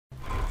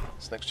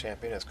This next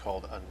champion is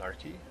called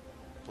Anarki,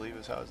 I believe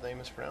is how his name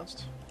is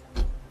pronounced.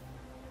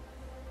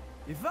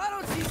 If I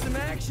don't see some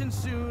action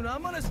soon,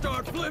 I'm gonna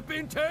start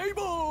flipping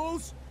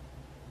tables!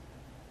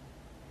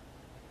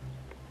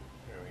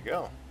 There we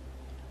go.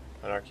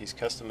 Anarki's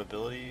custom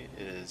ability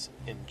is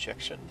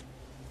Injection.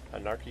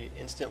 Anarki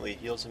instantly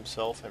heals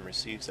himself and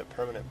receives a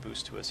permanent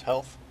boost to his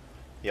health.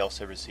 He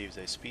also receives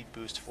a speed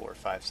boost for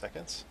 5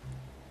 seconds.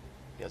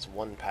 He has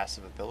one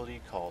passive ability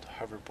called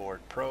Hoverboard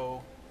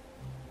Pro.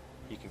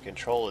 He can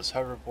control his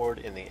hoverboard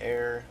in the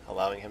air,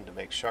 allowing him to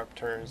make sharp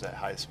turns at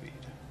high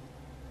speed.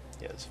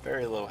 He has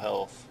very low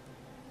health,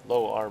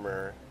 low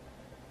armor,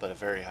 but a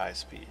very high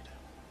speed.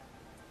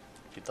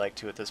 If you'd like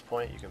to at this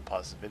point, you can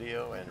pause the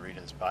video and read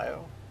his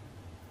bio.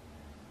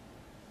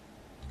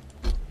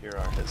 Here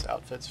are his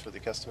outfits for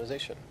the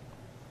customization.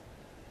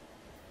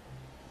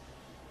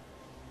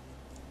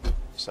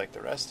 Just like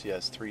the rest, he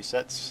has 3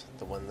 sets.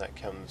 The one that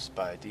comes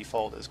by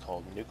default is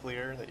called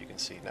Nuclear, that you can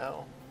see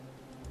now.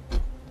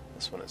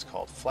 This one is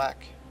called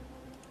Flak.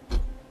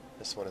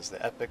 This one is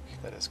the Epic,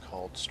 that is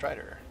called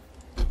Strider.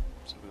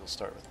 So we will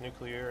start with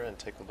Nuclear and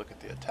take a look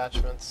at the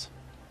attachments.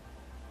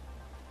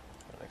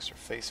 Got an extra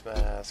face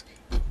mask,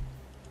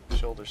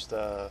 shoulder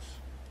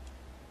stuff.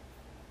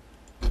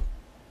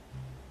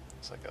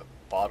 Looks like a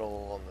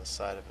bottle on the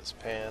side of his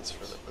pants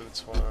for the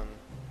boots one.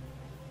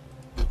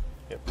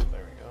 Yep,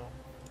 there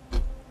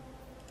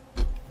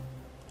we go.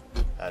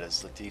 That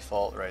is the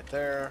default right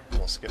there.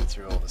 We'll skip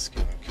through all the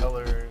skin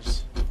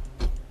colors.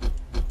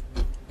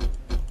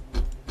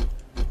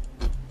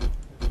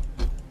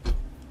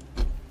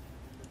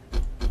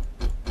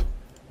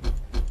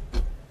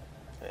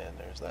 And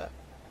there's that.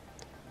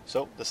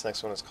 So this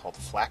next one is called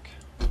Flak.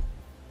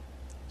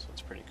 So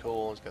it's pretty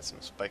cool. It's got some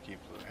spiky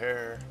blue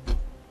hair.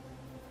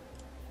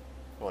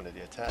 Go into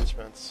the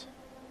attachments.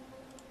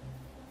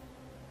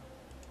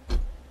 Some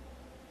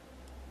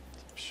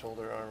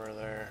shoulder armor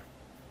there.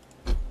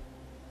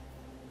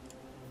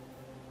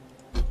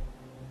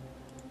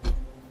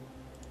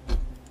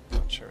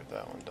 Not sure what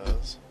that one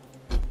does.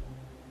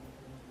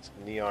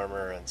 Some knee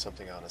armor and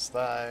something on his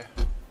thigh.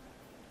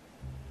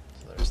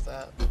 So there's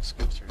that. We'll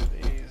skip through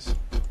these.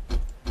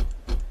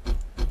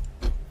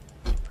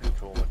 Pretty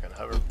cool looking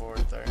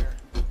hoverboard there.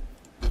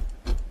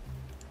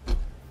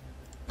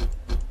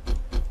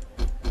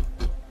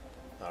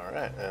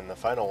 Alright, and the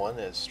final one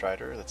is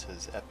Strider. That's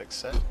his Epic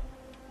set.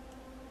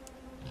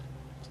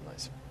 It's a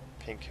nice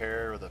pink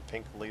hair with a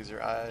pink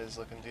laser eyes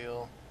looking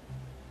deal.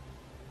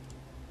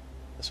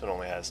 This one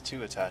only has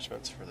 2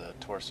 attachments for the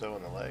torso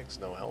and the legs,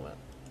 no helmet.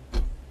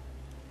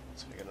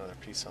 So we got another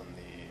piece on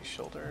the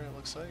shoulder, it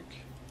looks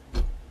like.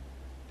 We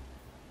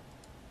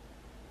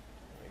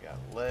got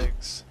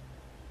legs.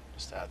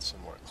 Just add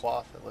some more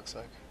cloth, it looks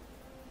like.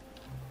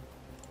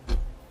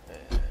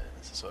 And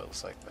this is what it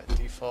looks like by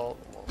default.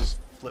 We'll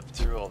flip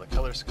through all the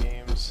color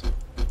schemes.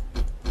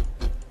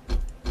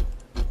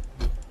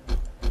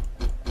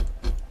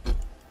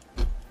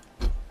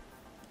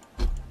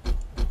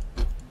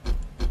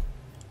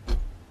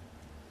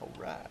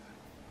 Alright.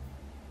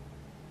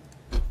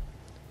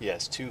 He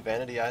has 2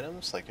 vanity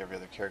items like every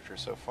other character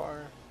so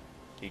far.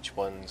 Each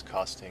one's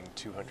costing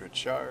 200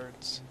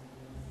 shards.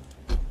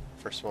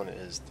 First one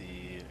is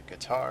the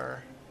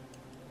guitar.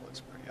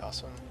 Looks pretty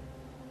awesome.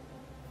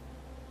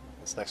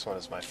 This next one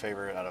is my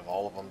favorite out of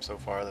all of them so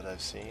far that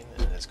I've seen,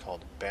 and it's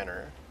called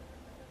Banner.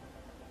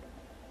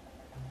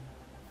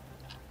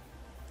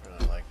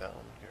 Really like that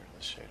one. Here's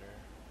the shader.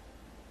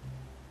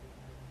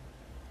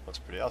 Looks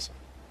pretty awesome.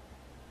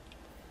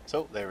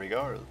 So there we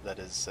go. That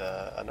is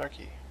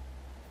Anarki,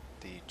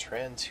 the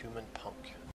transhuman punk.